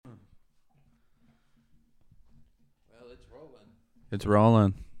It's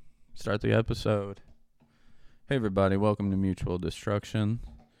rolling. Start the episode. Hey everybody, welcome to Mutual Destruction.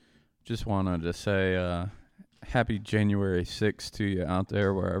 Just wanted to say happy January 6th to you out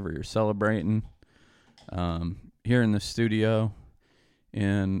there wherever you're celebrating. Here in the studio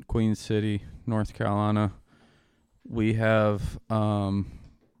in Queen City, North Carolina, we have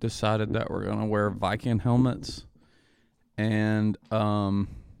decided that we're going to wear Viking helmets and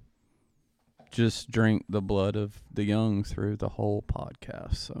just drink the blood of the young through the whole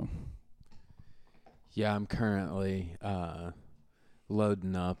podcast. So, yeah, I'm currently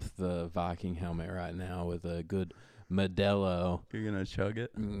loading up the Viking helmet right now with a good Modelo. You're gonna chug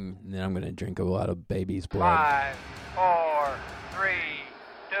it? And then I'm gonna drink a lot of baby's blood. 5, 4, 3,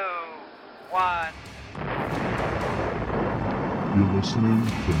 2, 1. You're listening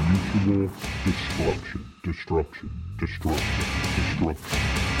to Mutual Destruction.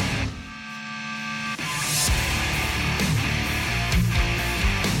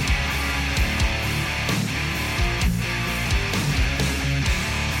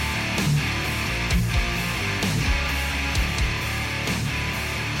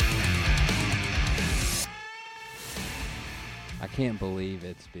 I can't believe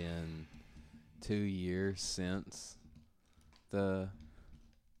it's been 2 years since the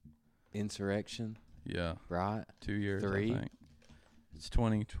insurrection. Yeah. Right? 2 years, 3? I think. It's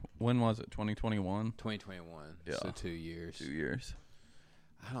when was it? 2021? 2021. Yeah. So 2 years. 2 years.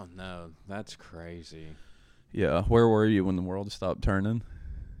 I don't know. That's crazy. Yeah. Where were you when the world stopped turning?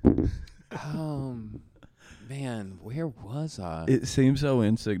 Man, where was I? It seems so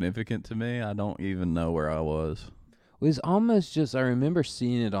insignificant to me. I don't even know where I was. It was almost just, I remember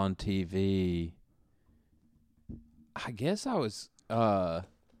seeing it on TV. I guess I was, might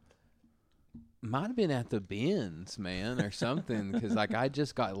have been at the bins, man, or something, because, like, I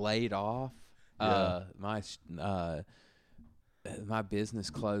just got laid off. Yeah. My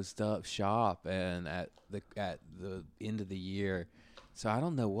business closed up shop, and at the end of the year, so I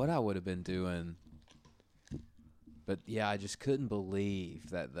don't know what I would have been doing. But, yeah, I just couldn't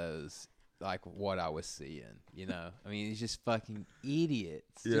believe that those, like, what I was seeing, you know? I mean, it's just fucking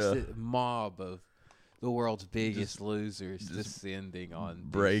idiots. Yeah. Just a mob of the world's biggest losers descending on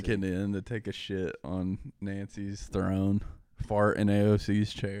Breaking DC. in to take a shit on Nancy's throne. Fart in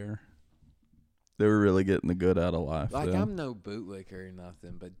AOC's chair. They were really getting the good out of life. Like, then. I'm no bootlicker or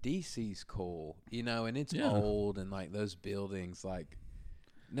nothing, but DC's cool, you know? And it's Yeah. old, and, like, those buildings, like,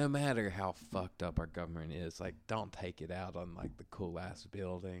 no matter how fucked up our government is, like, don't take it out on, like, the cool-ass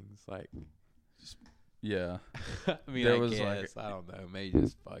buildings. Like, Yeah. I mean, There I was, guess, like, I don't know, maybe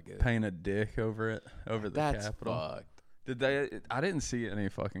just fuck it. Paint a dick over it, over the That's Capitol. fucked. Did they? I didn't see any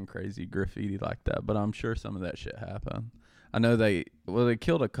fucking crazy graffiti like that, but I'm sure some of that shit happened. I know they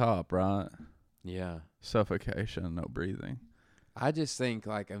killed a cop, right? Yeah. Suffocation, no breathing. I just think,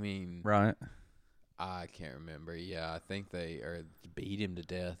 like, I mean, Right? I can't remember. Yeah, I think they beat him to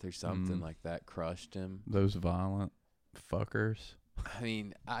death or something like that, crushed him. Those violent fuckers. I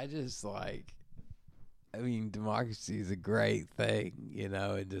mean, democracy is a great thing, you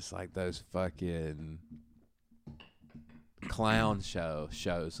know, and just like those fucking clown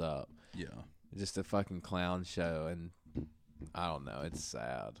shows up. Yeah. Just a fucking clown show, and I don't know, it's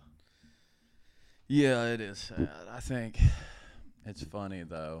sad. Yeah, it is sad. I think it's funny,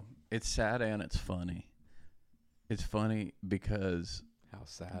 though. It's sad and it's funny. It's funny because How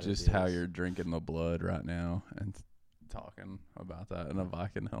sad just it is. how you're drinking the blood right now and talking about that in a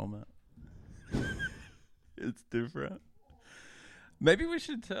Viking helmet. It's different. Maybe we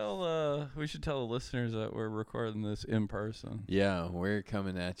should tell the listeners that we're recording this in person. Yeah, we're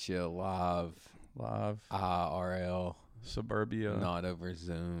coming at you live IRL, Suburbia. not over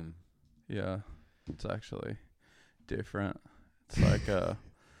Zoom. Yeah. It's actually different. It's like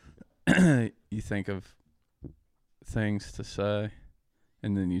you think of things to say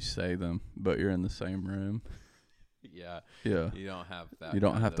and then you say them, but you're in the same room. Yeah. Yeah. You don't have that. You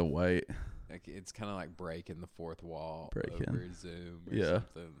don't kind have to of- wait. Like, it's kind of like breaking the fourth wall Breaking. over Zoom or Yeah.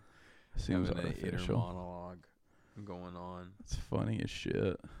 something. Seems Having an inner artificial. monologue going on. It's funny as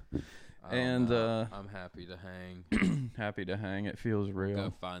shit. I don't And, know. I'm happy to hang. Happy to hang. It feels Go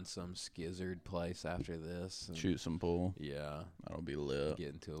real. find some skizzard place after this. And Shoot some pool. Yeah. That'll be lit.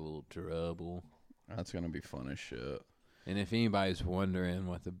 Get into a little trouble. That's going to be fun as shit. And if anybody's wondering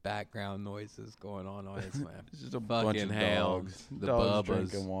what the background noise is going on it's my It's just a bunch fucking of hounds. dogs. The Dogs Bubbas.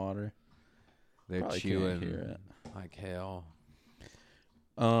 drinking water. They're Probably can't chewing hear like hell.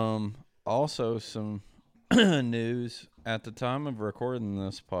 Also, some news. At the time of recording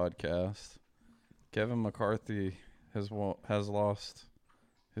this podcast, Kevin McCarthy has lost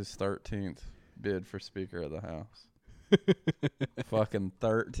his 13th bid for Speaker of the House. Fucking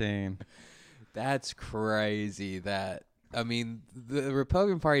 13. That's crazy. That I mean, the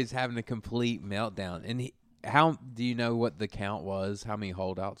Republican Party is having a complete meltdown. And how do you know what the count was? How many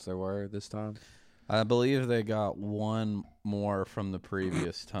holdouts there were this time? I believe they got one more from the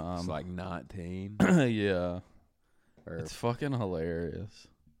previous time. It's like 19. Yeah. Or, It's fucking hilarious.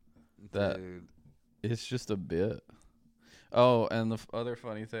 That dude. it's just a bit. Oh, and the other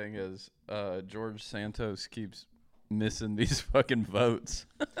funny thing is George Santos keeps missing these fucking votes.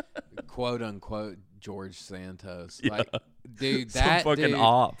 Quote unquote George Santos. Yeah. Like, dude, Some that fucking dude,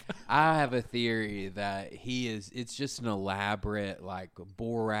 op. I have a theory that it's just an elaborate, like,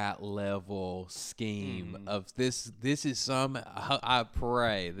 Borat level scheme of this. This is I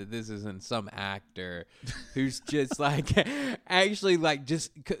pray that this isn't some actor who's just like, actually, like,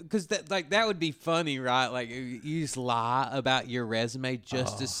 just because that would be funny, right? Like, you just lie about your resume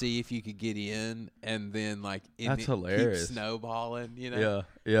just to see if you could get in, and then, like, That's keep hilarious. snowballing, you know?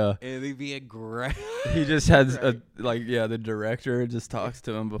 Yeah, yeah. It'd be a great. He just has the director just talks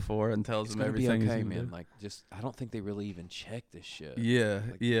to him before and tells It's him gonna everything. be he's okay, gonna man. do. Like, just I don't think they really even check this shit. Yeah,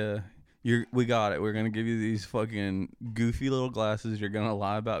 Like- yeah. We got it. We're gonna give you these fucking goofy little glasses. You're gonna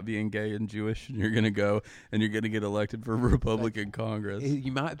lie about being gay and Jewish, and you're gonna go and you're gonna get elected for Republican Congress.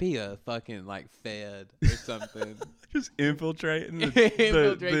 You might be a fucking like Fed or something. Just infiltrating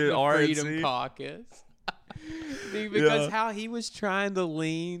Infiltrate the Freedom RNC. Caucus. Dude, because Yeah. how he was trying to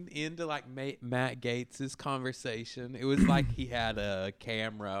lean into like Matt Gaetz's conversation, it was like he had a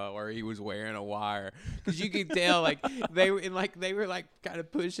camera or he was wearing a wire, because you could tell like they were kind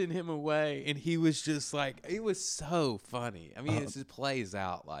of pushing him away, and he was just like, it was so funny. I mean, it just plays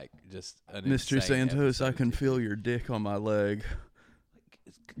out like just an Mr. insane Santos, I episode, can dude. feel your dick on my leg.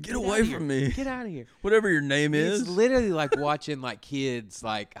 Get out away of here. from me. Get out of here. Whatever your name It's is. literally like watching like kids,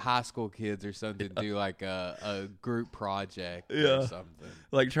 like high school kids or something, do like a group project Yeah. or something.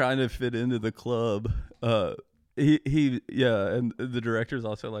 Like trying to fit into the club. And the director's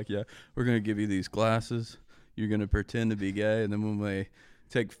also like, yeah, we're gonna give you these glasses. You're gonna pretend to be gay, and then when we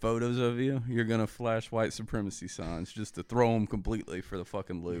take photos of you, you're gonna flash white supremacy signs just to throw them completely for the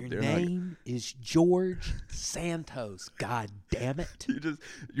fucking loop. Your name is George Santos. God damn it!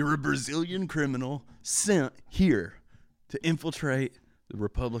 You're a Brazilian criminal sent here to infiltrate the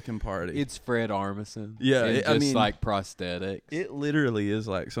Republican Party. It's Fred Armisen. Yeah, and I just mean, like prosthetics. It literally is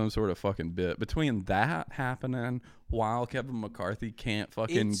like some sort of fucking bit. Between that happening while Kevin McCarthy can't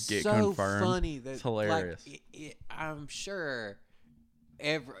fucking It's get so confirmed, funny that it's hilarious. Like, I'm sure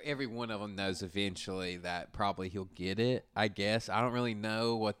every one of them knows eventually that probably he'll get it. I guess I don't really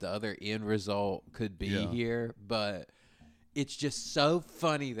know what the other end result could be here, but it's just so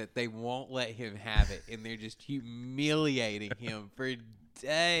funny that they won't let him have it, and they're just humiliating him for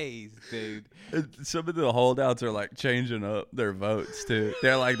days, dude. Some of the holdouts are like changing up their votes too.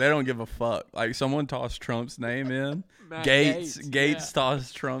 They're like, they don't give a fuck. Like someone tossed Trump's name in. Matt Gates yeah.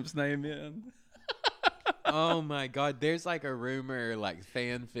 tossed Trump's name in. Oh my God, there's like a rumor, like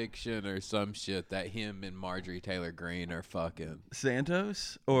fan fiction or some shit, that him and Marjorie Taylor Greene are fucking.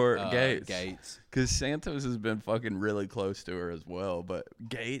 Santos or Gates? Gates. Because Santos has been fucking really close to her as well. But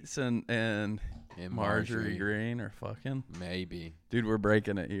Gates and Marjorie Greene are fucking. Maybe. Dude, we're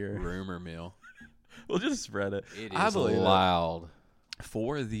breaking it here. Rumor mill. We'll just spread it. It I is believe it. loud.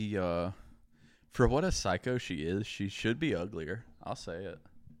 For the for what a psycho she is, she should be uglier. I'll say it.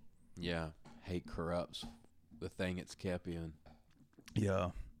 Yeah. Hate corrupts the thing it's kept in. Yeah.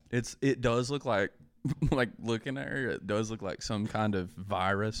 It does look like like looking at her, it does look like some kind of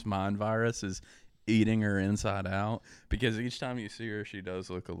mind virus is eating her inside out, because each time you see her she does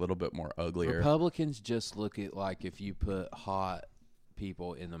look a little bit more uglier. Republicans just look at like if you put hot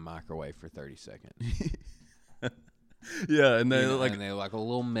people in the microwave for 30 seconds. Yeah, and they You know, like and they're like a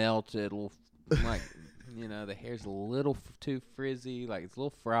little melted, a little like, you know, the hair's a little too frizzy, like it's a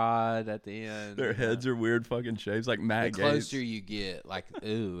little fried at the end. their heads are weird fucking shapes, like The Matt Gaetz. closer you get, like,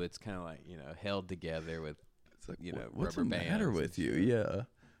 ooh, it's kind of like, you know, held together with, It's like, you know, what's rubber the bands matter and with you? shit. Yeah,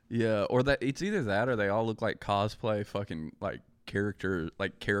 yeah. Or that it's either that or they all look like cosplay fucking like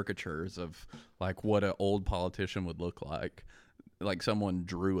caricatures of like what an old politician would look like someone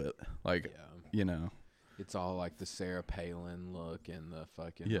drew it, like Yeah. you know. It's all like the Sarah Palin look and the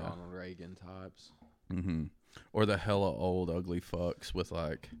fucking Yeah. Ronald Reagan types. Mm-hmm. Or the hella old ugly fucks with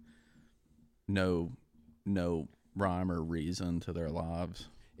like no rhyme or reason to their lives.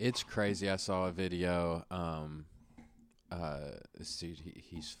 It's crazy. I saw a video. This dude,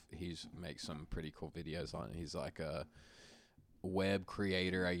 he's makes some pretty cool videos on it. He's like a web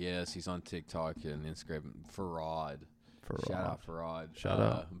creator, I guess. He's on TikTok and Instagram. Shout out Farad. Shout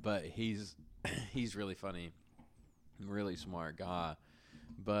out. But he's really funny. Really smart guy.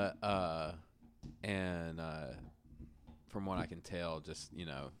 But from what I can tell, just,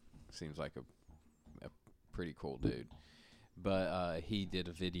 seems like a pretty cool dude. But he did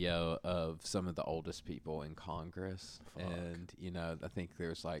a video of some of the oldest people in Congress. Fuck. And, I think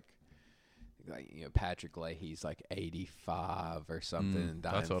there's Patrick Leahy's like 85 or something, and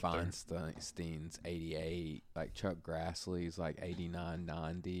that's Dianne up there. Feinstein's 88, like Chuck Grassley's like 89,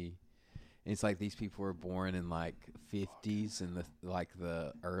 90. And it's like these people were born in like 50s and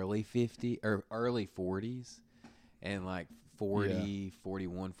the early 50s or early 40s, and like 40,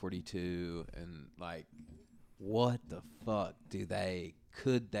 41, 42, and like, what the fuck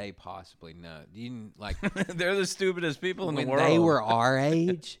could they possibly know? Do you like They're the stupidest people in the when world. they were our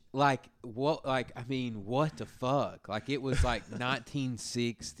age? Like what? Like, I mean, what the fuck? Like, it was like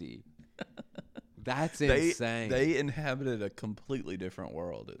 1960. That's insane. They inhabited a completely different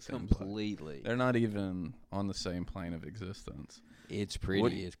world. It seems completely. like. They're not even on the same plane of existence. It's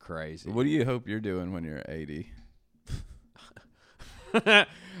pretty. It's crazy. What do you hope you're doing when you're 80?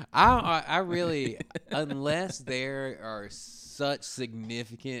 I really, unless there are such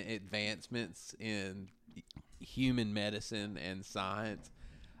significant advancements in human medicine and science,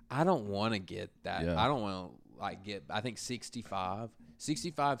 I don't want to get that. Yeah. I don't want to get, I think 65,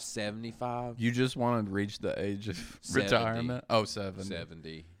 75. You just want to reach the age of 70. retirement? Oh, 70.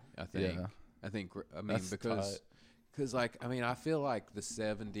 70, I think. Yeah. I think, That's because I feel like the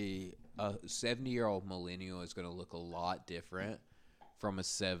 70-year-old millennial is going to look a lot different from a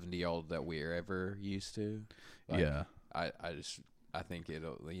 70-year-old that we're ever used to. Yeah. I think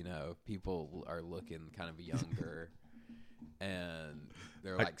it'll, people are looking kind of younger and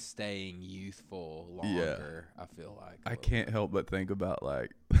they're like staying youthful longer. I feel like I can't help but think about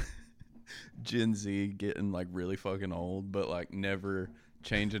like Gen Z getting like really fucking old, but like never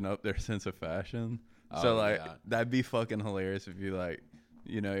changing up their sense of fashion. So that'd be fucking hilarious if you like,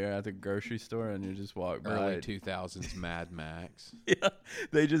 you're at the grocery store and you just walk by. Early 2000s Mad Max. Yeah,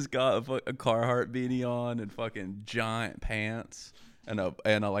 they just got a Carhartt beanie on and fucking giant pants and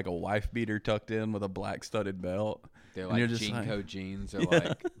like a wife beater tucked in with a black studded belt. They're And like you're just Jinko jeans are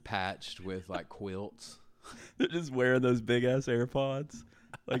like patched with like quilts. They're just wearing those big ass AirPods,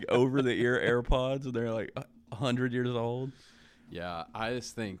 like over the ear AirPods, and they're like 100 years old. Yeah, I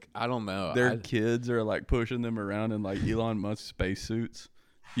just think, I don't know. Their kids are like pushing them around in like Elon Musk spacesuits.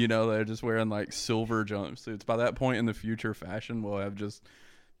 They're just wearing like silver jumpsuits. By that point in the future, fashion will have just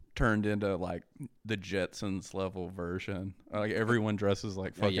turned into like the Jetsons level version. Like everyone dresses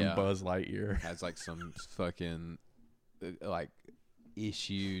like fucking Buzz Lightyear. Has like some fucking like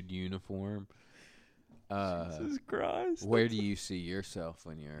issued uniform. Jesus Christ. Where do you see yourself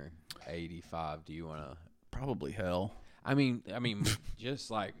when you're 85? Do you want to? Probably hell. I mean,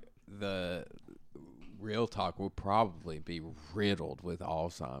 just like the real talk will probably be riddled with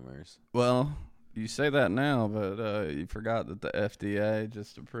Alzheimer's. Well, you say that now, but you forgot that the FDA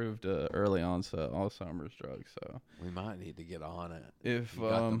just approved early onset Alzheimer's drug. So We might need to get on it. if You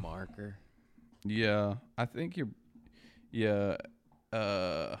got the marker? yeah, I think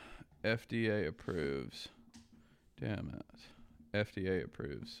FDA approves. Damn it. FDA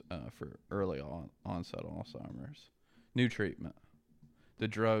approves for early onset Alzheimer's. New treatment. The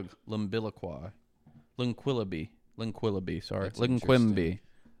drug Limbiliqui. Linquilibie, sorry. That's Linquimbi. interesting.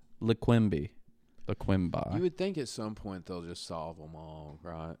 Liquimbi. You would think at some point they'll just solve them all,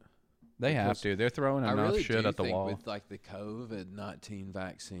 right? They have Because to. They're throwing I enough really shit do at the think wall. with like the COVID-19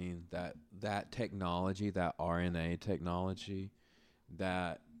 vaccine, that technology, that RNA technology,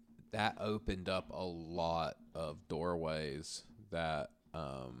 that opened up a lot of doorways that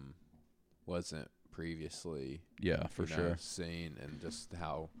wasn't previously Yeah, for sure. seen, and just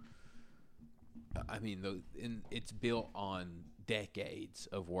how it's built on decades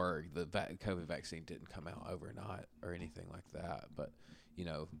of work. The COVID vaccine didn't come out overnight or anything like that, but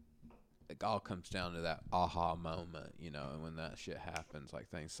it all comes down to that aha moment, and when that shit happens, like,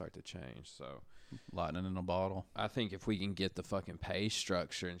 things start to change. So Lightning in a bottle. I think if we can get the fucking pay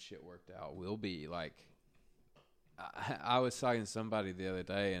structure and shit worked out, we'll be like, I was talking to somebody the other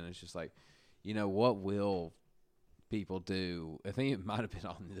day, and it's just like, what will people do? I think it might have been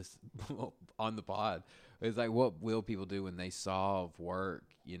on the pod. It's like, what will people do when they solve work,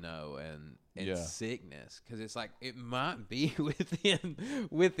 and sickness? Because it's like, it might be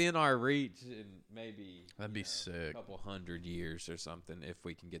within our reach, and maybe That'd be sick. a couple 100 years or something, if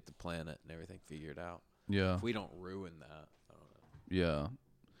we can get the planet and everything figured out. Yeah. If we don't ruin that, I don't know. Yeah.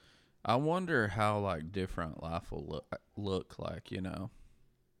 I wonder how like different life will look like,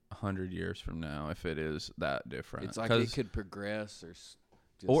 100 years from now, if it is that different. It's like it could progress or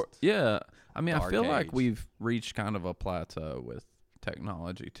Or yeah, I mean, I dark feel like age. we've reached kind of a plateau with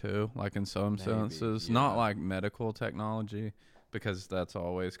technology too, like in some Maybe, senses, yeah. not like medical technology, because that's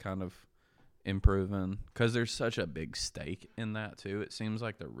always kind of improving, because there's such a big stake in that too. It seems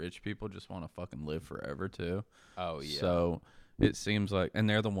like the rich people just want to fucking live forever too. Oh yeah. So it seems like, and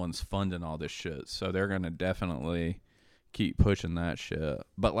they're the ones funding all this shit, so they're gonna definitely keep pushing that shit.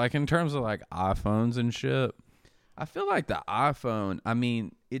 But like in terms of like iPhones and shit, I feel like the iPhone, I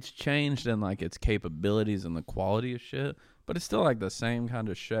mean, it's changed in like its capabilities and the quality of shit, but it's still like the same kind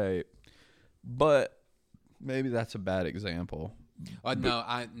of shape. But maybe that's a bad example. No,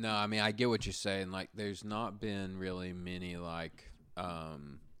 I mean, I get what you're saying. Like, there's not been really many like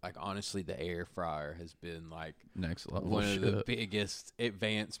honestly, the air fryer has been like Next level one shit. of the biggest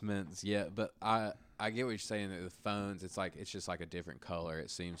advancements yet. But I get what you're saying, that the phones, it's just like a different color. It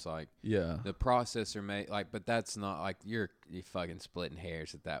seems like Yeah. the processor made like, but that's not like you fucking splitting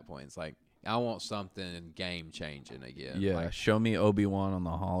hairs at that point. It's like, I want something game changing again. Yeah. Like, Show me Obi-Wan on the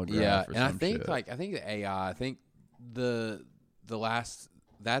hologram. yeah, or and some I think shit. like the AI. I think the last,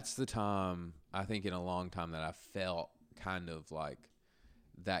 that's the time I think in a long time that I felt kind of like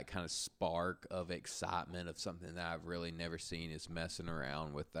that kind of spark of excitement of something that I've really never seen, is messing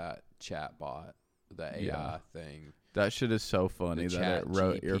around with that chat bot, the AI thing. That shit is so funny The that it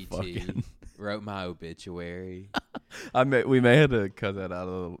wrote your ChatGPT fucking. wrote my obituary. We may have to cut that out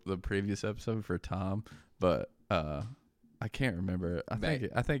of the previous episode for Tom, but I can't remember.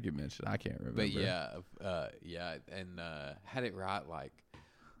 I think you mentioned. I can't remember. But yeah, and had it right like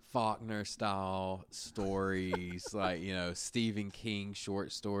Faulkner style stories, like, you know, Stephen King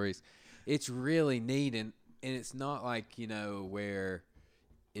short stories. It's really neat, and it's not like, you know, where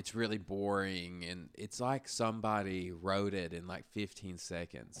it's really boring, and it's like somebody wrote it in like 15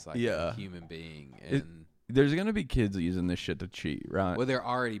 seconds, like a human being. And there's gonna be kids using this shit to cheat, right? well, they're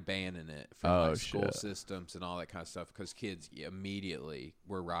already banning it from Oh, like school shit. systems and all that kind of stuff, because kids immediately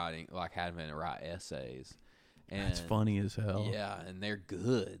were writing, like having to write essays. And That's funny as hell. yeah, and they're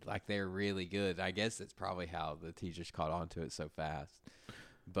good. Like, they're really good. I guess that's probably how the teachers caught on to it so fast.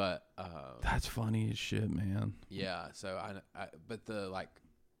 But That's funny as shit, man. yeah, so but the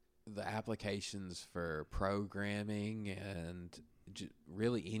applications for programming and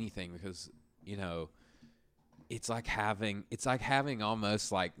really anything, because, you know, it's like having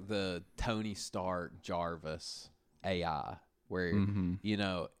almost like the Tony Stark Jarvis AI, where you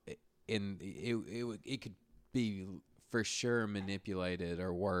know, it could be for sure manipulated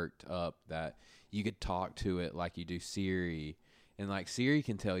or worked up, that you could talk to it like you do Siri, and like Siri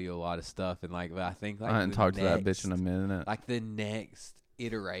can tell you a lot of stuff, and like, but I think like I hadn't talked to that bitch in a minute. like the next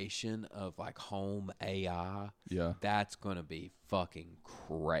iteration of like home AI, Yeah, that's gonna be fucking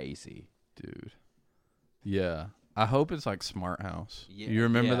crazy, dude. Yeah, I hope it's like Smart House. Yeah, You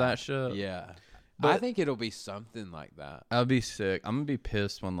remember yeah, that shit? yeah. But I think it'll be something like that. I'll be sick. I'm gonna be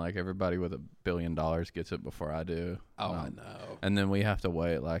pissed when like everybody with $1 billion gets it before I do. Oh, I know. And then we have to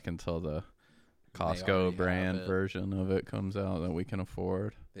wait like until the already Costco have brand it. version of it comes out that we can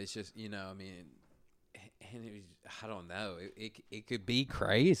afford. It's just, you know, I mean, and I don't know. It could be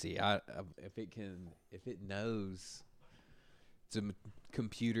crazy. If it knows it's a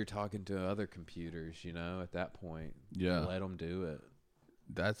computer talking to other computers, you know, at that point, Yeah. let them do it.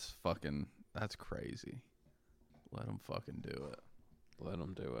 That's crazy. Let them fucking do it. Let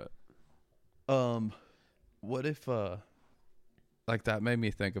them do it. What if like that made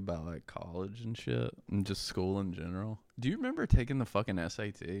me think about like college and shit and just school in general. Do you remember taking the fucking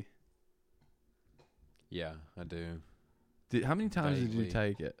SAT? Yeah, I do. How many times did you Vaguely.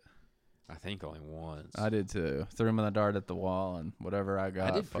 take it? I think only once. I did too. Threw my dart at the wall and whatever I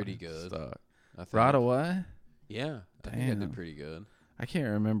got. did pretty fucking good. Stuck. I think. Right away? Yeah, I think I Damn. did pretty good. I can't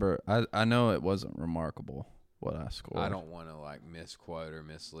remember. I know it wasn't remarkable what I scored. I don't want to like misquote or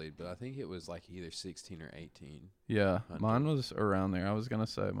mislead, but I think it was like either 16 or 18. Yeah, 100. mine was around there. I was going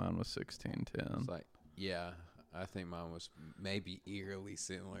to say mine was 1610. It's like, yeah, I think mine was maybe eerily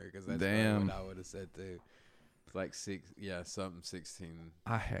similar, because that's Damn. what I would have said too. It's like 16.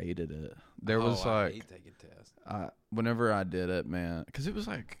 I hated it. There was I like hate taking tests. whenever I did it, man, because it was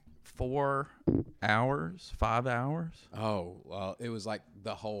like 4 hours, 5 hours. Oh, well, it was like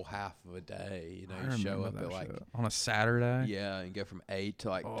the whole half of a day. You know, I you show remember up that at like, shit. On a Saturday. yeah, and go from 8 to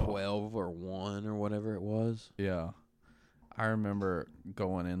like Oh. 12 or 1 or whatever it was. Yeah. I remember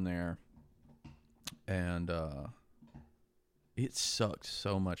going in there and it sucked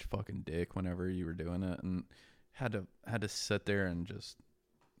so much fucking dick whenever you were doing it, and had to sit there and just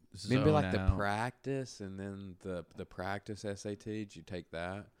Maybe zone like the out. practice, and then the practice SAT. Did you take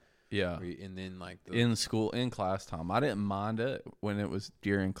that? Yeah. And then like In school, in class time. I didn't mind it when it was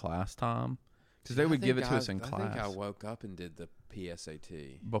during class time because they would give it to us in class. I think I woke up and did the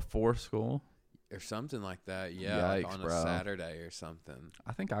PSAT before school. or something like that. Yeah, like Yikes, on bro. a Saturday or something.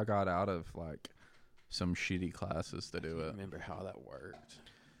 I think I got out of like some shitty classes to do I it. remember how that worked.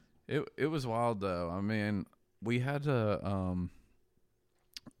 It was wild though. I mean, we had to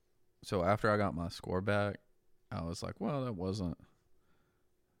so after I got my score back, I was like, well, that wasn't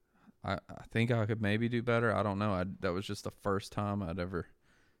I think I could maybe do better. I don't know. That was just the first time I'd ever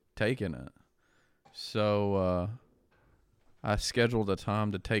taken it. So I scheduled a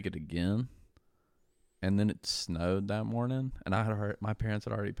time to take it again. And then it snowed that morning, and my parents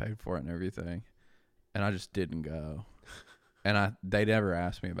had already paid for it and everything, and I just didn't go. And they never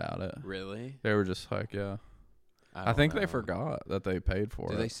asked me about it. Really? They were just like, yeah. I think they forgot that they paid for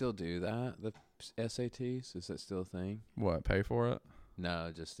it. Do they still do that? The SATs? Is that still a thing? What, pay for it?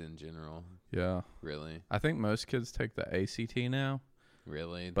 No, just in general. Yeah. Really? I think most kids take the ACT now.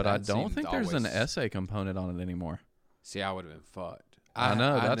 Really? But I don't think there's an essay component on it anymore. See, I would have been fucked. I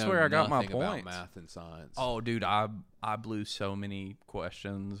know. That's where I got my nothing about points. math and science. Oh, dude, I blew so many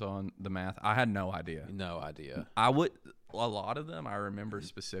questions on the math. I had no idea. No idea. A lot of them I remember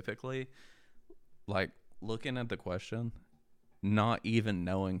specifically, like looking at the question, not even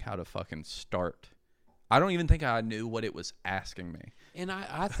knowing how to fucking start. I don't even think I knew what it was asking me. And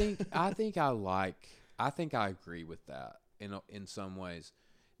I think I agree with that in some ways.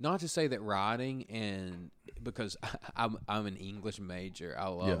 Not to say that writing and because I'm an English major, I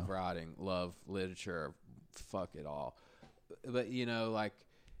love writing, love literature, fuck it all. But like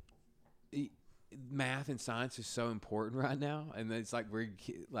math and science is so important right now, and it's like we're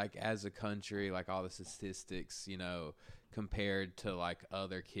like as a country, like all the statistics, compared to like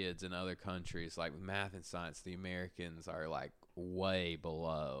other kids in other countries, like math and science, the Americans are like way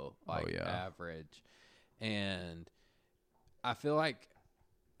below average, and I feel like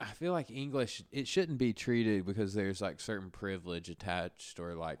English, it shouldn't be treated because there's like certain privilege attached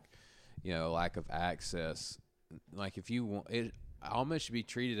or like, lack of access. Like if you want it, almost should be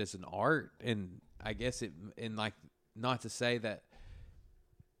treated as an art. And I guess like, not to say that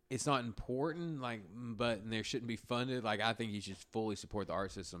it's not important, like, but there shouldn't be funded. Like, I think you should fully support the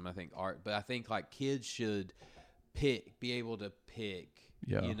art system. I think but I think like kids should be able to pick.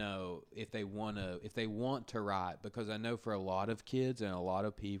 Yeah. If they want to write, because I know for a lot of kids and a lot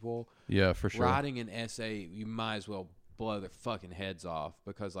of people, yeah, for sure, writing an essay, you might as well blow their fucking heads off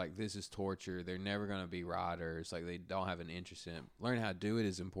because like this is torture. They're never going to be writers. Like they don't have an interest in it. Learning how to do it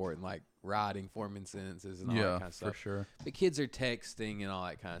is important, like writing, forming sentences and all that kind of stuff. For sure. The kids are texting and all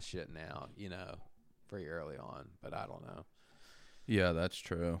that kind of shit now, pretty early on, but I don't know. Yeah, that's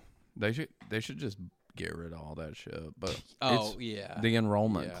true. They should just get rid of all that shit. But the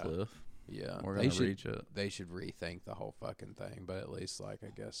enrollment cliff. Yeah, we're gonna reach it. They should rethink the whole fucking thing. But at least, like, I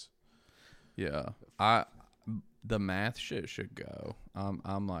guess. Yeah, the math shit should go.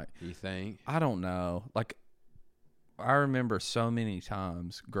 I'm like, you think? I don't know. Like, I remember so many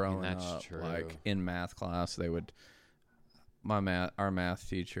times growing up, true. like in math class, our math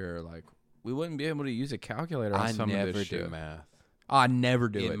teacher, like, we wouldn't be able to use a calculator on some of this shit. I never do math. I never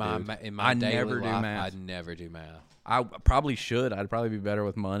do it, in my I daily never do life, math. I never do math. I probably should. I'd probably be better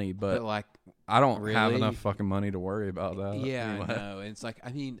with money, but like, I don't really? have enough fucking money to worry about that. Yeah, anyway. I know. It's like,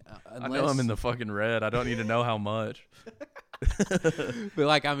 I mean, I know I'm in the fucking red. I don't need to know how much. But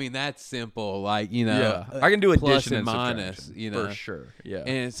like, I mean, that's simple. Like, yeah, I can do plus addition and minus, for sure. Yeah,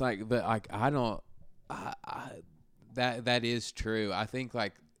 and it's like, but like, I don't. That is true. I think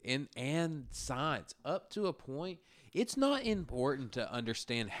like and science up to a point. It's not important to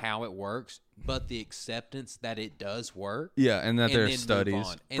understand how it works, but the acceptance that it does work. Yeah, and that there's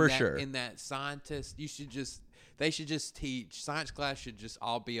studies for sure. And that scientists, they should just teach. Science class should just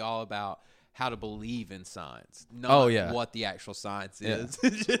be all about how to believe in science, not what the actual science is.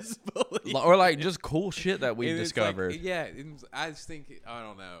 Just believe. Or like just cool shit that we've discovered. Like, I just think I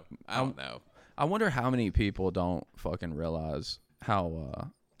don't know. I wonder how many people don't fucking realize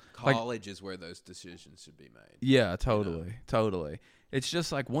how. College is where those decisions should be made. Yeah, totally. It's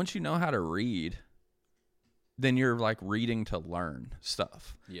just like once you know how to read, then you're like reading to learn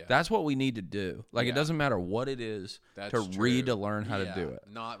stuff. Yeah, that's what we need to do. Like it doesn't matter what it is read to learn how to do it.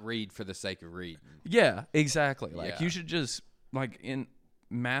 Not read for the sake of reading. Yeah, exactly. Like you should just like in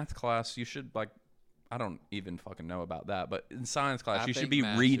math class, you should like. I don't even fucking know about that, but in science class, you should be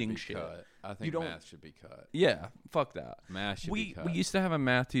reading shit. I think math should be cut. Yeah, fuck that. Math should be cut. We used to have a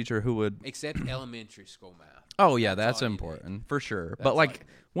math teacher who would... Except elementary school math. Oh, yeah, that's important, for sure. But, like,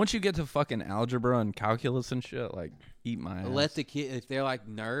 once you get to fucking algebra and calculus and shit, like... eat my ass. Let the kid, if they're like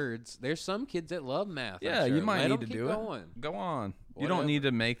nerds, there's some kids that love math. Yeah, I'm sure. you might Let need them to keep do going. it. Go on. You Whatever. don't need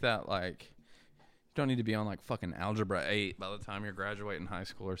to make that like. You don't need to be on like fucking algebra 8 by the time you're graduating high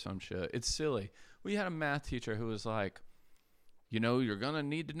school or some shit. It's silly. We had a math teacher who was like, you know, you're going to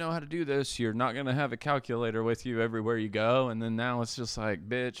need to know how to do this. You're not going to have a calculator with you everywhere you go. And then now it's just like,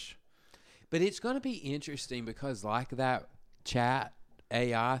 bitch. But it's going to be interesting because like that chat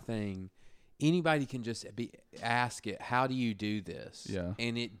AI thing, anybody can just ask it, how do you do this? Yeah.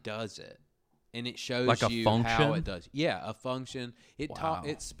 And it does it. And it shows Like a you function? how it does. Yeah, a function. Wow.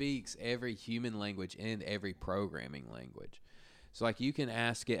 It speaks every human language and every programming language. So, like, you can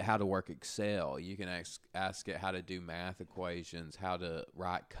ask it how to work Excel. You can ask it how to do math equations, how to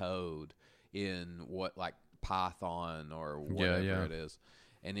write code in like Python or whatever it is,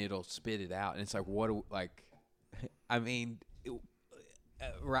 and it'll spit it out. And it's like, I mean,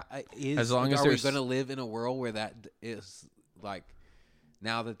 as long as are we there's- going to live in a world where that is like?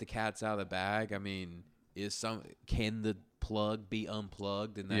 Now that the cat's out of the bag, I mean, can the plug be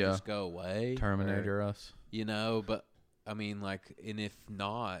unplugged and that just go away? Terminator us. You know, but I mean, like, and if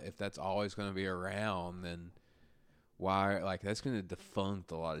not, if that's always going to be around, then why? Like, that's going to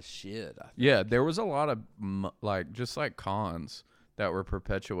defunct a lot of shit. I think. Yeah, there was a lot of just like cons that were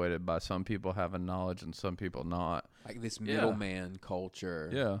perpetuated by some people having knowledge and some people not. Like this middleman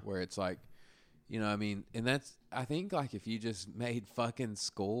culture. Yeah. Where it's like, you know, I mean, and that's, I think, like, if you just made fucking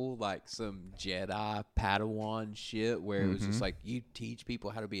school like some Jedi Padawan shit where it was just like, you teach people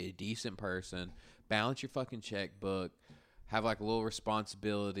how to be a decent person, balance your fucking checkbook, have like a little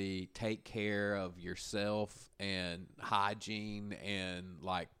responsibility, take care of yourself and hygiene and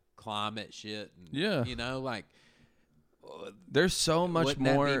like climate shit. And, Yeah. you know, like, There's so much wouldn't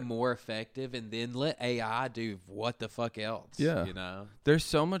more. that be more effective? And then let AI do what the fuck else? Yeah. You know? There's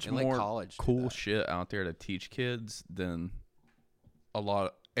so much And let more college do cool that. shit out there to teach kids than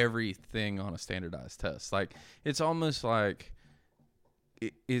everything on a standardized test. Like, it's almost like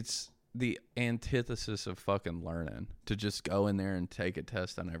it's the antithesis of fucking learning to just go in there and take a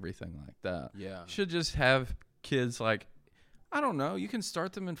test on everything like that. Yeah. Should just have kids like, I don't know, you can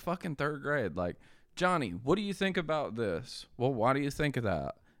start them in fucking 3rd grade. Like, Johnny, what do you think about this? Well, why do you think of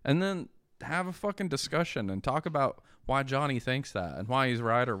that? And then have a fucking discussion and talk about why Johnny thinks that and why he's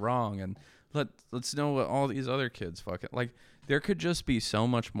right or wrong. And let's know what all these other kids fucking like. There could just be so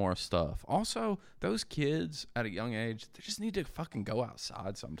much more stuff. Also, those kids at a young age, they just need to fucking go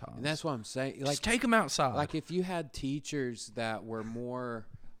outside sometimes. And that's what I'm saying. Like, Just take them outside. like if you had teachers that were more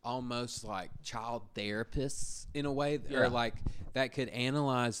almost like child therapists in a way, Yeah. or like that could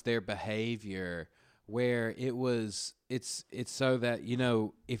analyze their behavior, where it's so that, you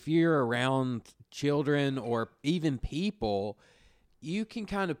know, if you're around children or even people, you can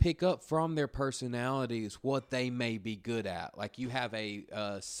kind of pick up from their personalities what they may be good at. Like, you have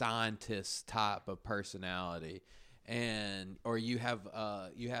a scientist type of personality, or you have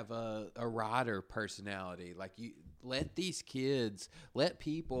a writer personality. Like, you let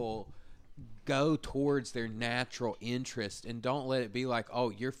people go towards their natural interest, and don't let it be like, oh,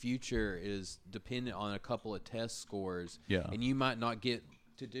 your future is dependent on a couple of test scores. Yeah. And you might not get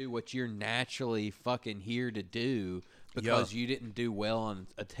to do what you're naturally fucking here to do because you didn't do well on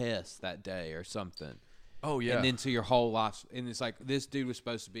a test that day or something. oh, yeah. And then to your whole life. And it's like, this dude was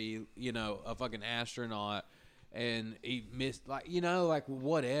supposed to be, you know, a fucking astronaut, and he missed, like, you know, like,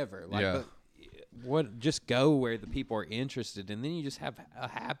 whatever. Like, Yeah. just go where the people are interested, and then you just have a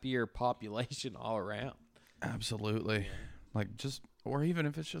happier population all around. Absolutely. Like, or even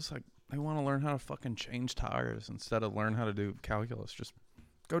if it's just like they want to learn how to fucking change tires instead of learn how to do calculus, just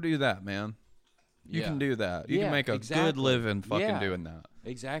go do that, man. You can do that. You can make a good living fucking doing that.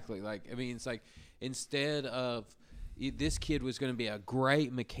 Exactly. Like, I mean, it's like, instead of this kid was going to be a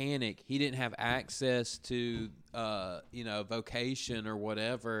great mechanic, he didn't have access to, you know, vocation or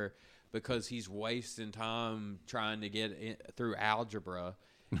whatever, because he's wasting time trying to get through algebra.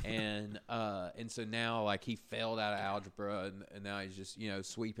 And so now, like, he failed out of algebra, and now he's just, you know,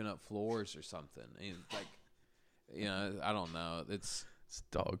 sweeping up floors or something. And, like, you know, I don't know. It's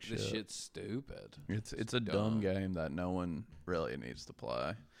dog shit. This shit's stupid. It's a dumb game that no one really needs to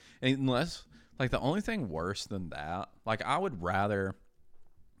play. Unless, like, the only thing worse than that, like, I would rather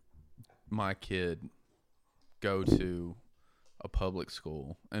my kid go to a public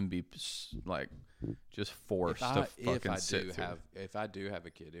school and be, like, just forced to fucking sit through. If I do have a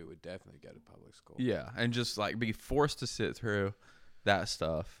kid, it would definitely go to public school. Yeah, and just, like, be forced to sit through that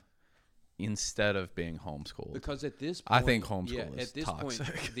stuff instead of being homeschooled. Because at this point, I think homeschool is at this toxic.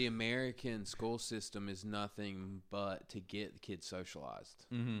 point, the American school system is nothing but to get the kids socialized.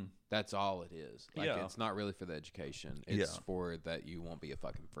 Mm-hmm. That's all it is. Like, Yeah. it's not really for the education. It's for that you won't be a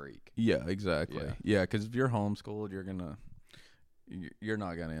fucking freak. Yeah, exactly. Yeah. Yeah, because if you're homeschooled, you're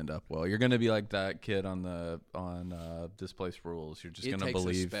not gonna end up well. You're gonna be like that kid on Displaced Rules. You're just It gonna takes a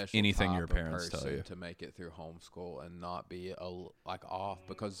believe special anything type your of parents tell person you. to make it through homeschool and not be off,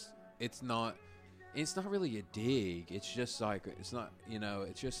 because it's not really a dig. It's just like, it's not,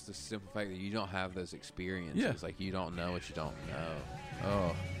 it's just the simple fact that you don't have those experiences. Yeah. Like, you don't know what you don't know.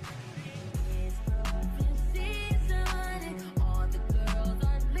 Oh,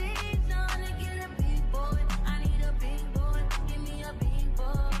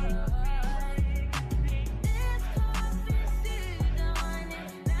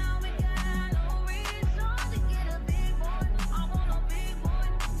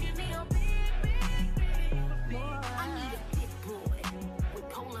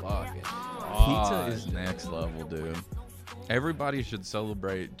 Fucking pizza is next level, dude. Everybody should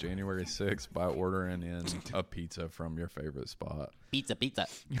celebrate January 6th by ordering in a pizza from your favorite spot. Pizza.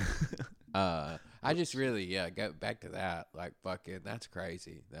 I just really, go back to that. Like, fucking, that's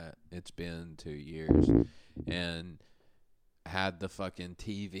crazy that it's been 2 years and had the fucking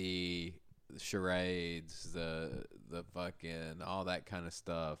TV charades, the fucking, all that kind of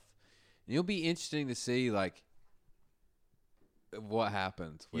stuff. And it'll be interesting to see, like, what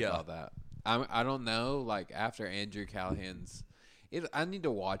happens with all that. I don't know, like, after Andrew Callahan's, I need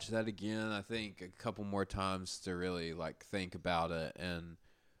to watch that again, I think, a couple more times to really, like, think about it, and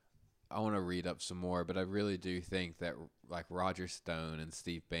I want to read up some more, but I really do think that, like, Roger Stone and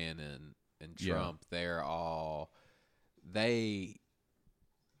Steve Bannon and Trump, they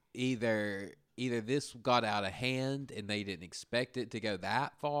either this got out of hand and they didn't expect it to go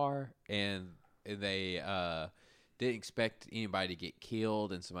that far, and they didn't expect anybody to get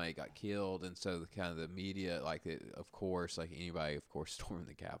killed, and somebody got killed, and so the media, like, of course, like anybody, of course, storming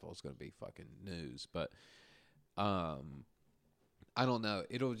the Capitol is going to be fucking news, but I don't know.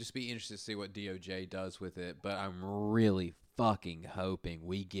 It'll just be interesting to see what DOJ does with it, but I'm really fucking hoping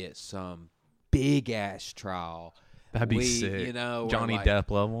we get some big ass trial. That'd be sick. Johnny like, Depp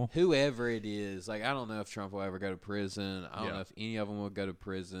level. Whoever it is, like, I don't know if Trump will ever go to prison. I don't know if any of them will go to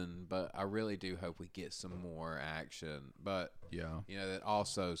prison, but I really do hope we get some more action. But that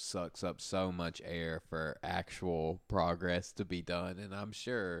also sucks up so much air for actual progress to be done, and I'm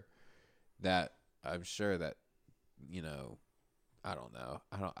sure that I don't know.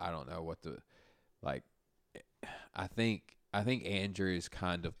 I don't know what I think Andrew's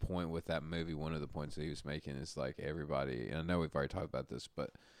kind of point with that movie, one of the points that he was making is, like, everybody, and I know we've already talked about this,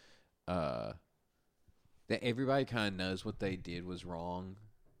 but that everybody kind of knows what they did was wrong,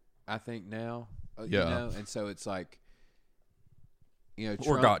 I think, now. And so it's like, Trump,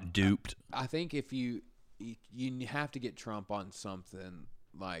 or got duped. I think if you have to get Trump on something,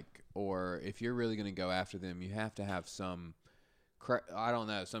 like, or if you're really going to go after them, you have to have some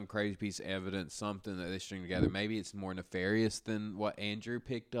some crazy piece of evidence, something that they string together. Maybe it's more nefarious than what Andrew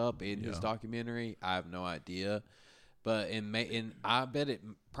picked up in his documentary. I have no idea, but I bet it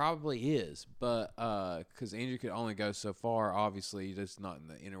probably is. But because Andrew could only go so far, obviously, just not in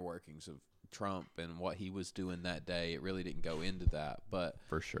the inner workings of Trump and what he was doing that day. It really didn't go into that, but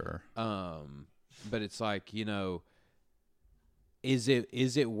For sure. but it's like, is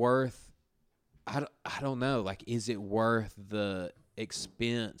it worth? I don't know. Like, is it worth the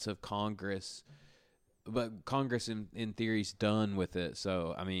expense of Congress? But Congress, in theory, is done with it.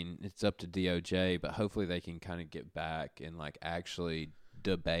 So, I mean, it's up to DOJ. But hopefully they can kind of get back and, like, actually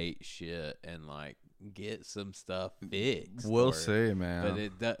debate shit and, like, get some stuff fixed. We'll see,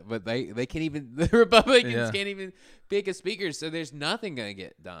 man. But they can't even. The Republicans can't even pick a speaker. So there's nothing gonna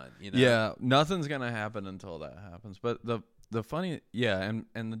get done. Yeah, nothing's gonna happen until that happens. But the funny, and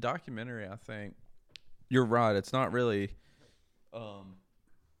the documentary, I think you're right. It's not really,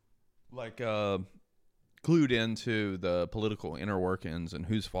 clued into the political inner workings and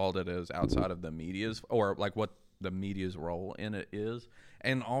whose fault it is outside of the media's, or like what the media's role in it is,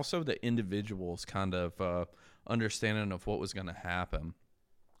 and also the individual's kind of understanding of what was going to happen,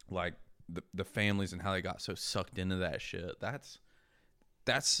 like the families and how they got so sucked into that shit. That's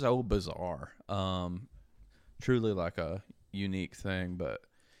so bizarre. Truly like a unique thing, but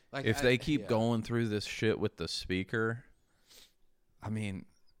like, if they keep going through this shit with the speaker, I mean,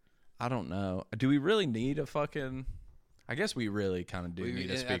 I don't know. Do we really need a fucking? I guess we really kind of do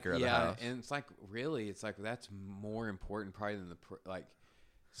need a speaker of the house. And it's like, really, it's like that's more important probably than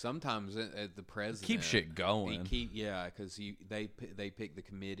Sometimes the president Keep shit going. Because they pick the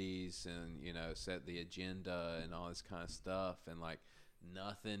committees and set the agenda and all this kind of stuff, and like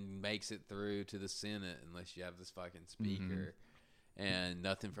nothing makes it through to the Senate unless you have this fucking speaker, and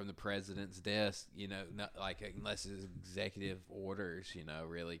nothing from the president's desk, unless it's executive orders,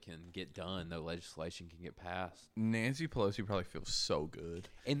 really can get done. No legislation can get passed. Nancy Pelosi probably feels so good.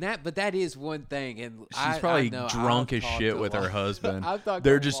 But that is one thing, and she's probably drunk as shit with her husband.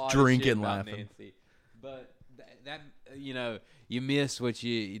 They're just drinking, laughing. Nancy. But that you miss what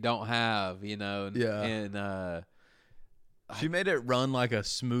you don't have, Yeah. And she made it run like a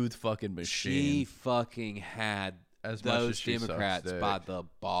smooth fucking machine. She fucking had as much those as she Democrats sucks, by the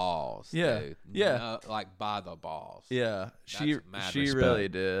balls. Yeah. Dude. Yeah. No, like by the balls. Yeah. She mad respect. Really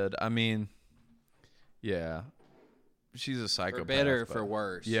did. I mean, yeah. She's a psychopath. For better, for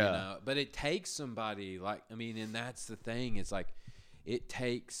worse. Yeah. But it takes somebody and that's the thing. It's like it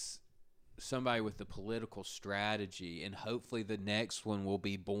takes somebody with the political strategy, and hopefully the next one will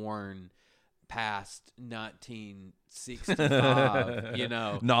be born past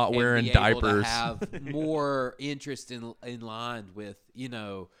 1965, not wearing and be able diapers, to have more interest in line with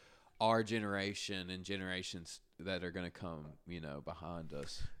our generation and generations that are going to come behind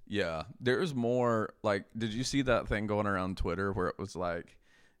us. Yeah, there's more. Like, did you see that thing going around Twitter where it was like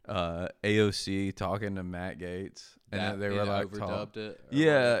AOC talking to Matt Gaetz, and they were like overdubbed it?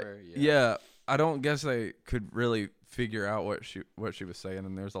 Yeah. I don't guess they could really figure out what she was saying,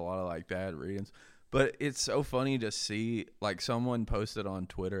 and there's a lot of like bad readings. But it's so funny to see, like, someone posted on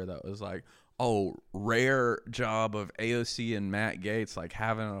Twitter that was like, "Oh, rare job of AOC and Matt Gaetz like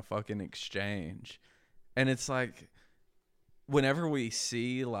having a fucking exchange," and it's like, whenever we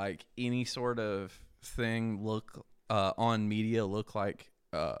see like any sort of thing look on media look like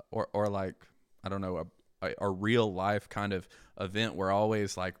or like, I don't know, a real life kind of event, we're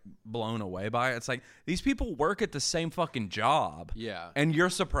always like blown away by it. It's like, these people work at the same fucking job. Yeah. And you're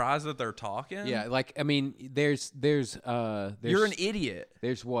surprised that they're talking? Yeah, like, I mean, there's you're an idiot.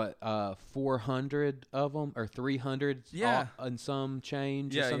 There's 400 of them or 300 and some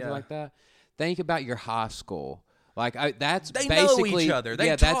change or something like that. Think about your high school. Like, that's they basically know each other. They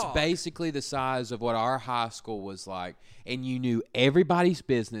talk. That's basically the size of what our high school was like, and you knew everybody's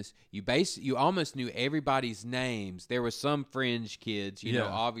business. You almost knew everybody's names. There was some fringe kids, you know,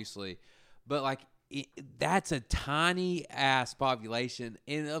 obviously, but like that's a tiny ass population,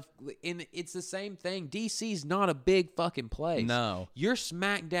 and it's the same thing. DC's not a big fucking place. No, you're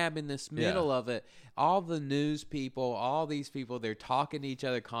smack dab in this middle of it. All the news people, all these people, they're talking to each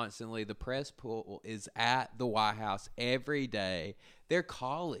other constantly. The press pool is at the White House every day. They're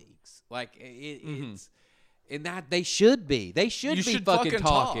colleagues. Like it's, and that they should be. They should be fucking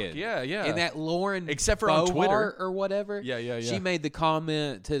talking. Talk. Yeah. And that Lauren, except for on Twitter or whatever. Yeah. She made the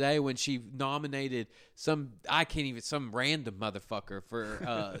comment today when she nominated some random motherfucker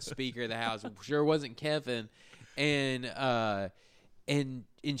for Speaker of the House. Sure wasn't Kevin, and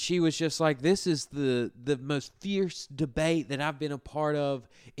she was just like, this is the most fierce debate that I've been a part of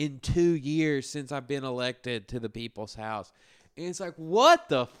in 2 years since I've been elected to the People's House. And it's like, what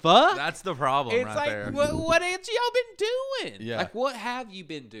the fuck? That's the problem. It's right there. What have y'all been doing? Yeah. Like, what have you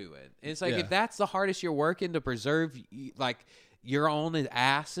been doing? And it's like, if that's the hardest you're working to preserve, like, your own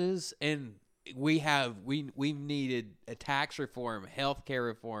asses, and we've needed a tax reform, healthcare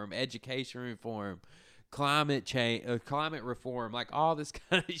reform, education reform, climate change, climate reform, like all this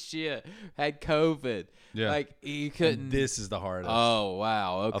kind of shit. Had COVID. Yeah. Like, you couldn't. And this is the hardest. Oh,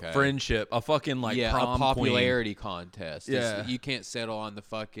 wow. Okay. A friendship. A fucking, like, prom a popularity queen. Contest. Yeah. You can't settle on the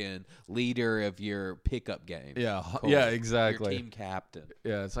fucking leader of your pickup game. Yeah. Cool. Yeah, exactly. Your team captain.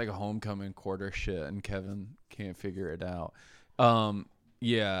 Yeah, it's like a homecoming quarter shit, and Kevin can't figure it out.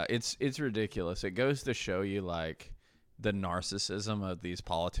 Yeah, it's ridiculous. It goes to show you, like, the narcissism of these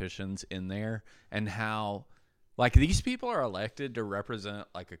politicians in there, and how, like, these people are elected to represent,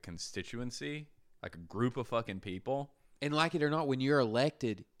 like, a constituency, like a group of fucking people. And like it or not, when you're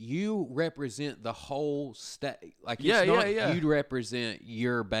elected, you represent the whole state. Like, it's not you'd represent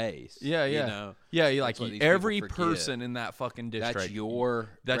your base. Yeah. You know? Yeah, like every person in that fucking district.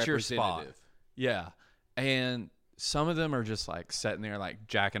 That's your spot. Yeah. And some of them are just like sitting there like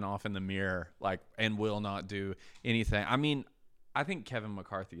jacking off in the mirror, like, and will not do anything. I mean, I think Kevin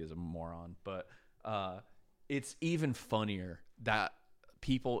McCarthy is a moron, but it's even funnier that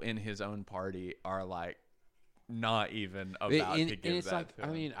people in his own party are like not even about to give that like, to him.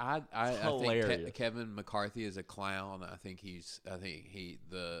 I mean, I think Kevin McCarthy is a clown. I think he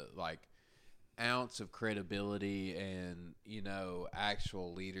the like ounce of credibility and, you know,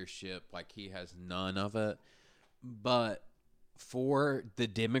 actual leadership, like, he has none of it. But for the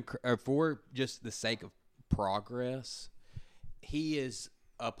for just the sake of progress, he is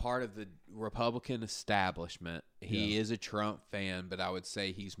a part of the Republican establishment. He is a Trump fan, but I would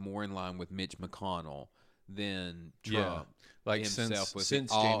say he's more in line with Mitch McConnell than Trump. Like himself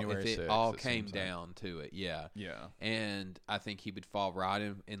since all, January if it 6th, all it came seems like. down to it, yeah. And I think he would fall right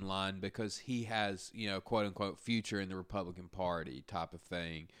in line because he has, quote unquote, future in the Republican Party type of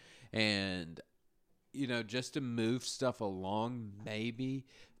thing, and just to move stuff along, maybe,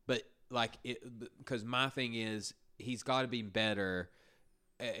 but because my thing is he's got to be better,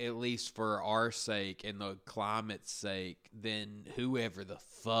 at least for our sake and the climate's sake, than whoever the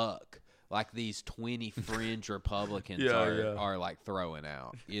fuck. Like these 20 fringe Republicans are like throwing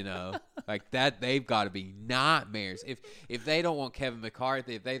out, like that. They've got to be nightmares. If they don't want Kevin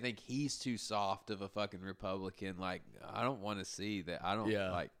McCarthy, if they think he's too soft of a fucking Republican, like I don't want to see that. I don't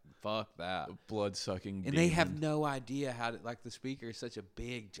like fuck that blood sucking. And they have no idea how to. Like the speaker is such a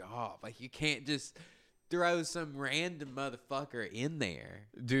big job. Like you can't just throw some random motherfucker in there,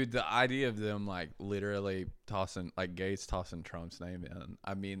 dude. The idea of them like literally tossing like Gates tossing Trump's name in.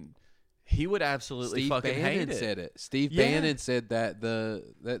 I mean. He would absolutely fucking hate it. Said it. Steve Bannon said that the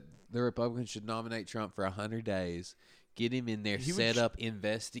Republicans should nominate Trump for 100 days, get him in there, set up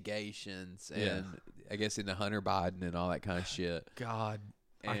investigations, and I guess into Hunter Biden and all that kind of shit. God,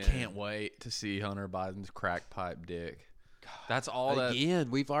 I can't wait to see Hunter Biden's crack pipe dick. God, that's all that.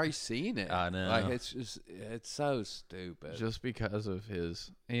 Again, we've already seen it. I know. Like it's so stupid. Just because of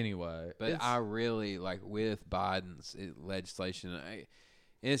his anyway. But I really like with Biden's legislation.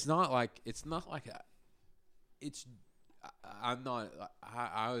 I was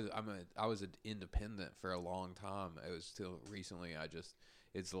an independent for a long time. It was till recently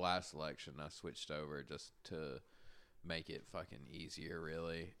it's the last election I switched over just to make it fucking easier,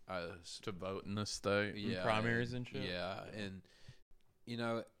 really. To vote in the state, in primaries and shit. Yeah, and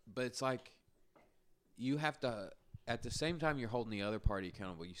but it's like you have to, at the same time you're holding the other party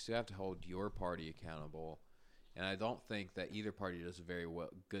accountable, you still have to hold your party accountable. And I don't think that either party does a very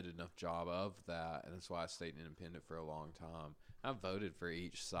good enough job of that, and that's why I stayed independent for a long time. I voted for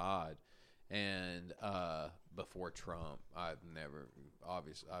each side, and before Trump, I've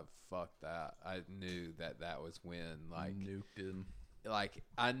fucked that. I knew that was when nuked him. Like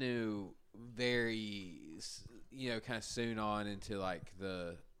I knew very kind of soon on into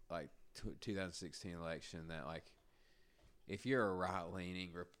the 2016 election that if you're a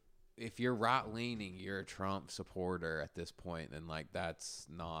right-leaning, you're a Trump supporter at this point, and that's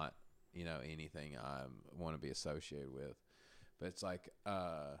not, anything I want to be associated with. But it's I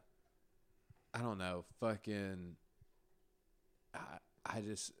don't know, fucking, I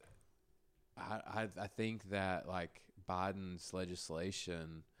think that Biden's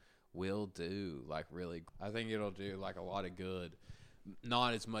legislation will do really, I think it'll do a lot of good,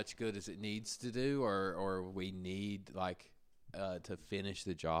 not as much good as it needs to do, or we need to finish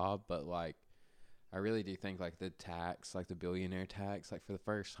the job, but I really do think the tax, the billionaire tax, for the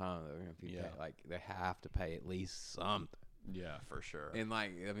first time they're gonna be they have to pay at least something. Yeah, for sure. And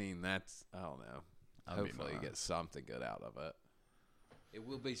that's, I don't know. Hopefully you get something good out of it. It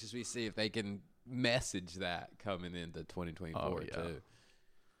will be just we see if they can message that coming into 2024 too.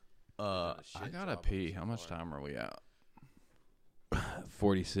 I gotta pee. How much time are we at?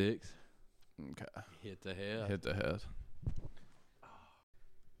 46. Okay. Hit the head. Hit the head.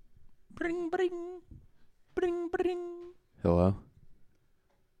 Bring, bring, bring, bring. Hello?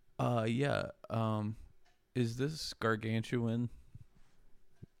 Yeah. Is this gargantuan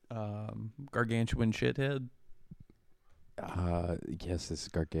shithead? Yes, this is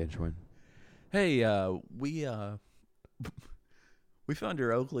gargantuan. Hey, we found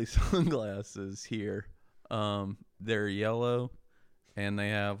your Oakley sunglasses here. They're yellow, and they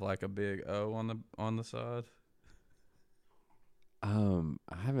have a big O on the side. I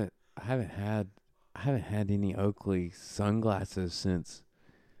haven't had any Oakley sunglasses since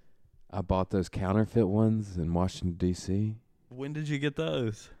I bought those counterfeit ones in Washington D.C. When did you get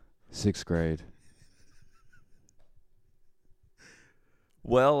those? 6th grade.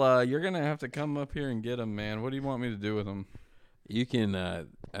 Well, you're gonna have to come up here and get them, man. What do you want me to do with them? You can. They're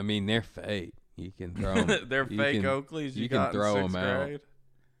fake. You can throw them. They're fake Oakleys. You can throw them out.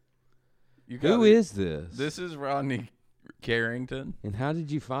 Who is this? This is Rodney Carrington. And how did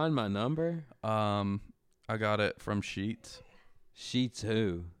you find my number? I got it from Sheetz. Sheetz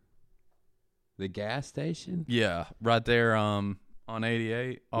who? The gas station? Yeah, right there on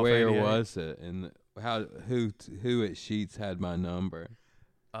 88. Where 88. was it? And who at Sheetz had my number?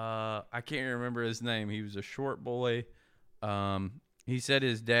 I can't remember his name. He was a short boy. He said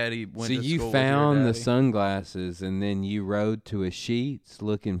his daddy went So to you school with your found the daddy. sunglasses and then you rode to a Sheets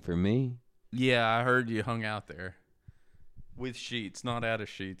looking for me? Yeah, I heard you hung out there with Sheets, not out of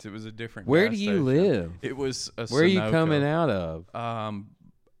Sheets. It was a different. Where gas do you station. live? It was a. Where are you Sunoco. coming out of?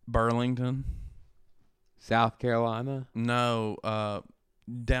 Burlington. South Carolina? No,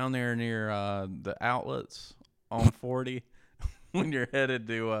 down there near the outlets on 40 when you're headed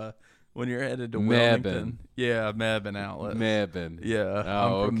to Mebane. Wilmington. Yeah, Mebane outlet. Mebane. Yeah.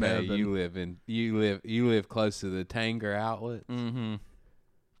 Oh, I'm from okay. Mebane. You live close to the Tanger outlets? Mm-hmm.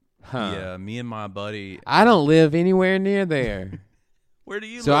 Huh. Yeah, me and my buddy. I don't live anywhere near there. Where do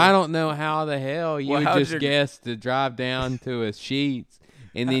you So live? I don't know how the hell you Well, would how'd just your- guess to drive down to a Sheets,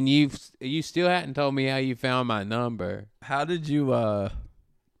 and then you still hadn't told me how you found my number. How did you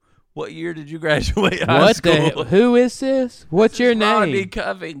what year did you graduate high What school? who is this? What's your Rodney name?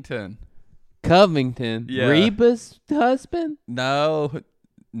 Covington. Covington. Yeah. Reba's husband? No,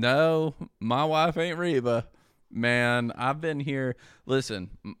 my wife ain't Reba. Man, I've been here. Listen,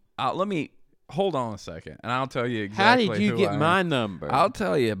 let me hold on a second, and I'll tell you exactly. How did you who get I am. my number? I'll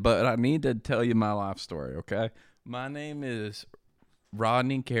tell you, but I need to tell you my life story, okay? My name is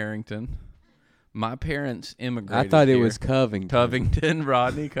Rodney Carrington. My parents immigrated I thought it here. was Covington.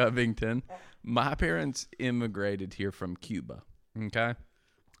 Rodney Covington. My parents immigrated here from Cuba, okay?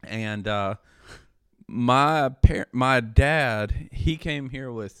 And my dad, he came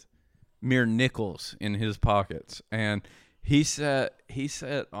here with mere nickels in his pockets, and he sat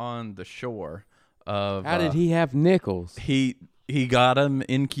on the shore of. How did he have nickels? He got them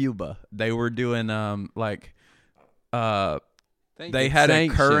in Cuba. They were doing they had a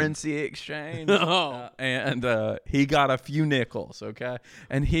currency exchange, Oh. and he got a few nickels. Okay,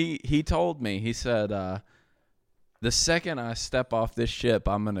 and he told me, he said, the second I step off this ship,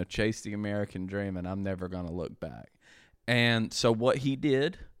 I'm gonna chase the American dream, and I'm never gonna look back. And so what he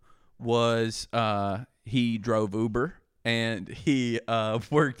did was he drove Uber. And he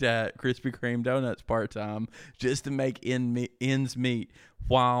worked at Krispy Kreme donuts part-time just to make ends meet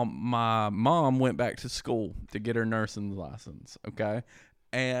while my mom went back to school to get her nursing license, okay?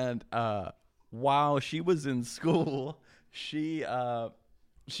 And while she was in school, she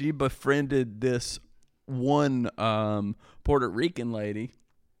befriended this one Puerto Rican lady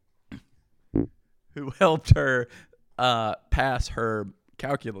who helped her pass her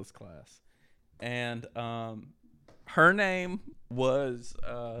calculus class. And her name was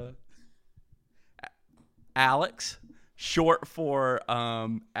Alex, short for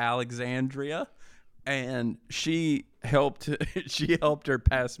Alexandria, and she helped her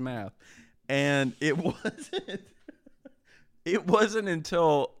pass math. And it wasn't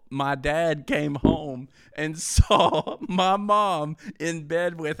until my dad came home and saw my mom in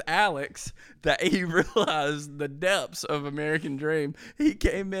bed with Alex that he realized the depths of American Dream. He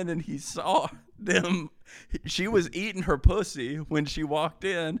came in and he saw them. She was eating her pussy when she walked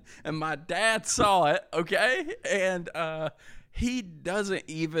in, and my dad saw it, okay? And he doesn't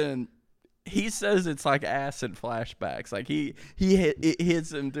even... He says it's like acid flashbacks. Like it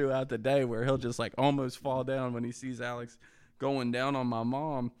hits him throughout the day where he'll just like almost fall down when he sees Alex going down on my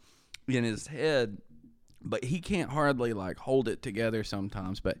mom in his head. But he can't hardly like hold it together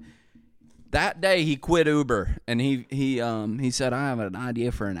sometimes. But that day he quit Uber, and he said, I have an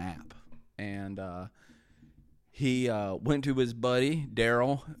idea for an app. And he went to his buddy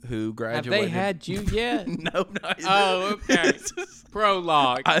Daryl, who graduated. Have they had you yet? No, not Oh, okay.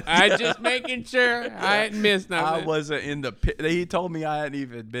 Prologue. I just making sure I hadn't missed nothing. I wasn't in the pit. He told me I hadn't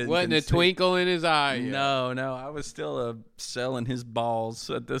even been. Wasn't a conceived. twinkle in his eye yet. No, I was still selling his balls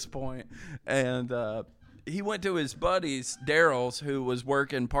at this point. And he went to his buddy's, Daryl's, who was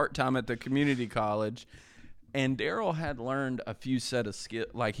working part-time at the community college. And Daryl had learned a few set of skills.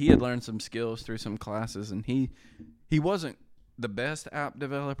 Like, he had learned some skills through some classes. And he wasn't the best app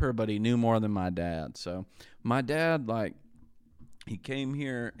developer, but he knew more than my dad. So my dad, like, he came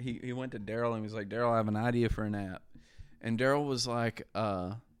here. He went to Daryl and he was like, Daryl, I have an idea for an app. And Daryl was like,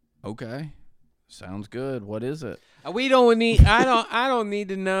 okay, sounds good. What is it? We don't need. I don't need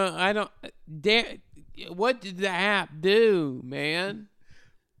to know. I don't. What did the app do, man?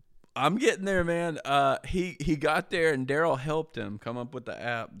 I'm getting there, man. He got there and Daryl helped him come up with the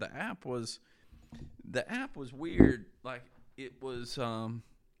app. The app was weird. Like, it was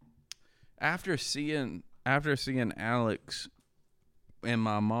after seeing Alex and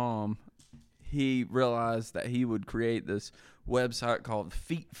my mom, he realized that he would create this website called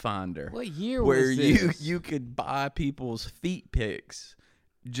Feet Finder. What year where was this? you could buy people's feet pics.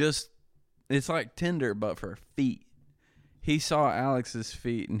 It's like Tinder but for feet. He saw Alex's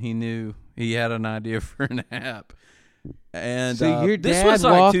feet and he knew he had an idea for an app. And So your this dad was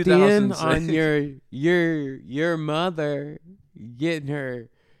like walked in 2006. on your mother getting her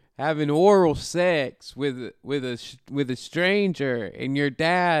having oral sex with a stranger, and your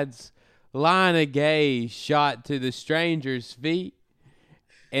dad's line of gaze shot to the stranger's feet,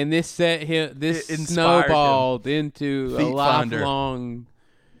 and this set him. This It inspired snowballed into a Feet finder. lifelong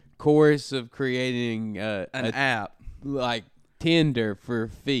course of creating an app. like Tinder for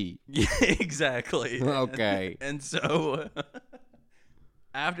feet. Yeah, exactly. Okay. And so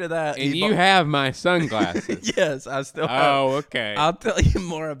after that, And you have my sunglasses. yes, I still have. Oh, okay. I'll tell you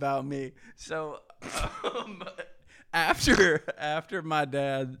more about me. So after my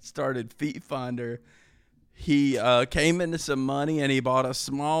dad started Feet Finder, he came into some money and he bought a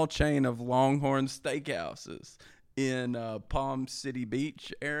small chain of Longhorn steakhouses in Palm City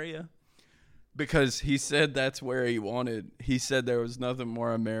Beach area. Because he said that's where he wanted. He said there was nothing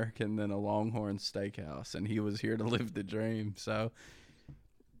more American than a Longhorn steakhouse, and he was here to live the dream. So,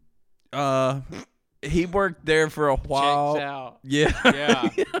 he worked there for a while. Checks out. Yeah, Yeah.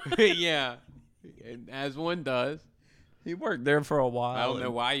 Yeah. And as one does. he worked there for a while. I don't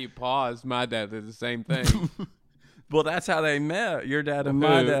know why you paused. My dad did the same thing. Well, that's how they met. Your dad and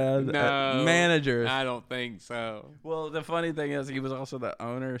my dad, No, managers. I don't think so. Well, the funny thing is, he was also the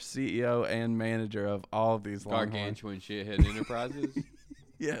owner, CEO, and manager of all of these Longhorn. Gargantuan shithead enterprises.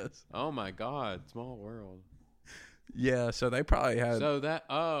 Yes. Oh my God, small world. Yeah. So they probably had. So that.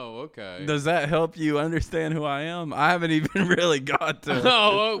 Oh, okay. Does that help you understand who I am? I haven't even really got to.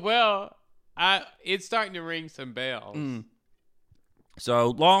 Oh well, it's starting to ring some bells. So,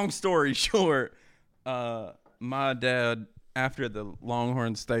 long story short, my dad, after the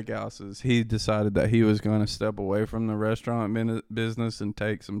Longhorn Steakhouses, he decided that he was going to step away from the restaurant business and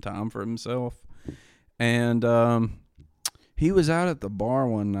take some time for himself. And he was out at the bar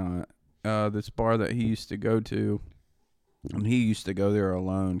one night, this bar that he used to go to. And he used to go there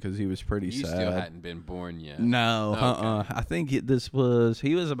alone because he was pretty You sad. still hadn't been born yet. No, Okay. I think he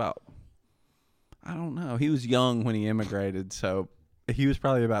was about, I don't know. He was young when he immigrated, so he was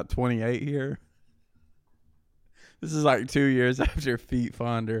probably about 28 here. This is like 2 years after Feet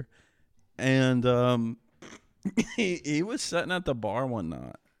Finder. And he was sitting at the bar one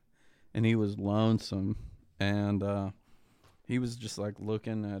night, and he was lonesome, and he was just like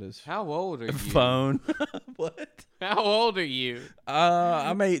looking at his How old are you? phone. What? How old are you?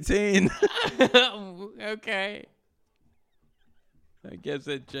 I'm 18. Okay. I guess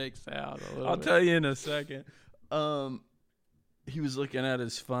it checks out a little I'll bit. tell you in a second. He was looking at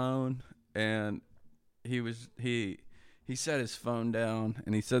his phone, and he set his phone down,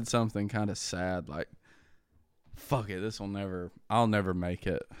 and he said something kind of sad, like, "Fuck it, I'll never make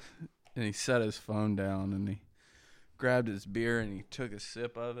it." And he set his phone down, and he grabbed his beer, and he took a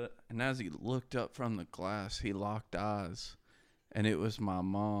sip of it. And as he looked up from the glass, he locked eyes, and it was my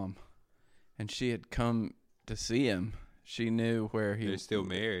mom, and she had come to see him. She knew where he. They're still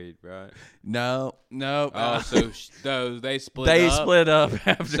married, right? No. Oh, so they split They up? split up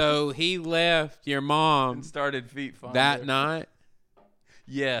after. So he left your mom and started Feet Finder that night?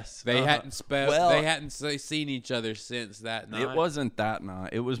 Yes, They hadn't well, seen each other since that night. It wasn't that night.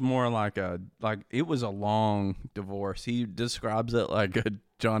 It was more like it was a long divorce. He describes it like a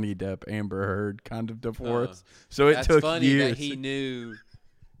Johnny Depp Amber Heard kind of divorce. So it That's took funny years.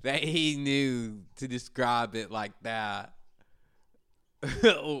 that he knew to describe it like that.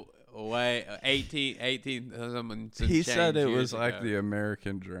 Wait, 18 some He said change it years was like ago. the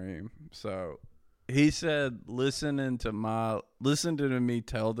American dream. So he said, listening to me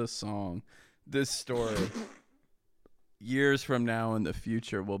tell this song, this story, years from now in the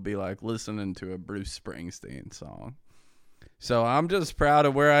future will be like listening to a Bruce Springsteen song. So I'm just proud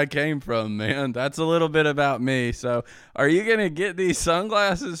of where I came from, man. That's a little bit about me. So are you going to get these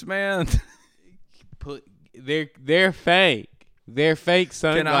sunglasses, man? They're fake. They're fake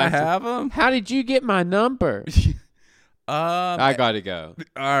sunglasses. Can I have them? How did you get my number? I gotta go.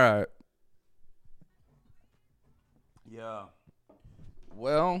 All right. Yeah.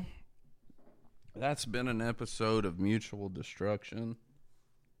 Well, that's been an episode of Mutual Destruction.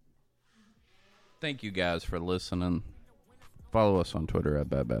 Thank you guys for listening. Follow us on Twitter at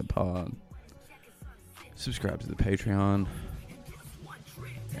BadBadPod. Subscribe to the Patreon.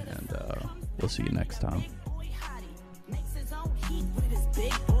 And we'll see you next time.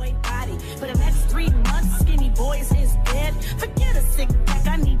 For the next 3 months, skinny boys is dead. Forget a sick pack,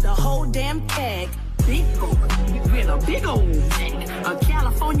 I need the whole damn keg. Big boy, with a big old neck. A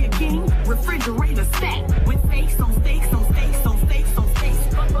California king, refrigerator stack. With steaks on steaks on steaks on steaks on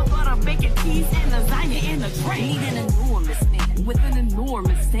steaks. Butter, bacon, cheese, and lasagna in the tray. Need an enormous man with an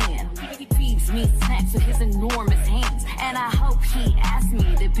enormous stand. He feeds me snacks with his enormous hands. And I hope he asks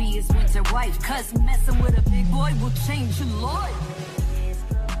me to be his winter wife. Cause messing with a big boy will change your life.